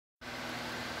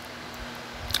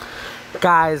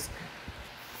Guys,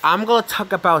 I'm gonna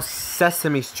talk about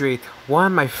Sesame Street, one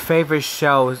of my favorite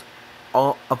shows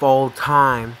of all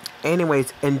time.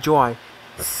 Anyways, enjoy.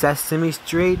 Sesame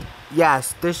Street?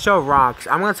 Yes, this show rocks.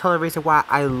 I'm gonna tell the reason why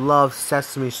I love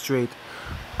Sesame Street.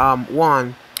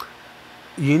 One,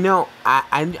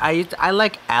 I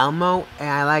like Elmo and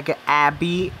I like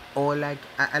Abby, or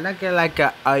I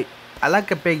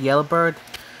like a big yellow bird,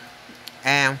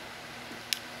 and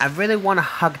I really want to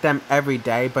hug them every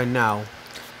day, but no.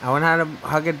 I want to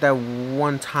hug it that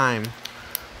one time.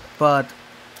 But,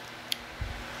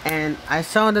 and I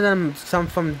saw them some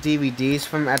from DVDs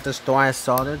from at the store. I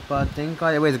saw it, but thank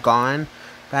God it was gone.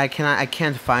 But I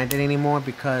can't find it anymore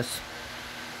because,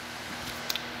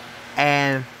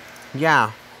 and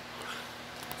yeah.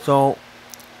 So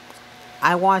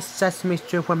I watched Sesame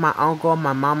Street with my uncle,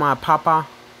 my mama, and papa.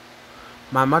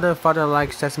 My mother and father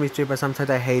like Sesame Street, but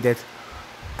sometimes I hate it.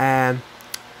 And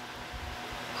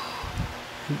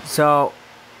so,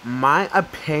 my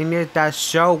opinion, that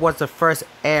show was the first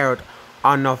aired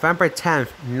on November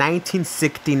 10th,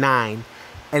 1969,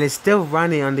 and it's still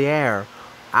running on the air.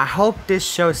 I hope this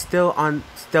show is still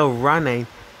running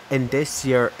in this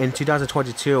year, in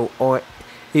 2022, or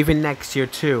even next year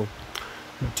too.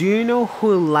 Do you know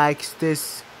who likes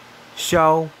this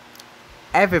show?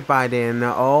 Everybody, and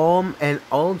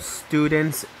old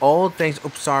students, old things.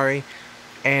 Oops, sorry.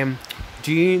 And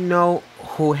do you know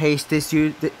who hates this?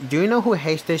 Do you know who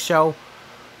hates this show?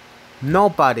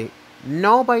 Nobody.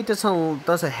 Nobody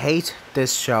doesn't hate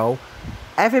this show.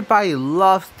 Everybody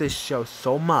loves this show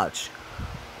so much.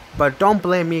 But don't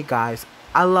blame me, guys.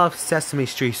 I love Sesame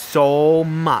Street so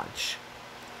much.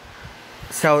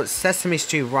 So Sesame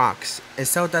Street rocks, and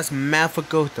so does Melvin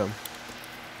Gotham.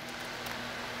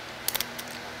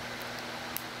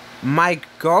 My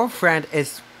girlfriend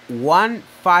is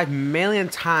 1.5 million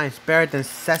times better than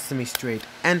Sesame Street.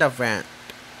 End of rant.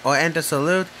 Or end of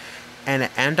salute. And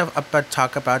end of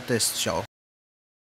talk about this show.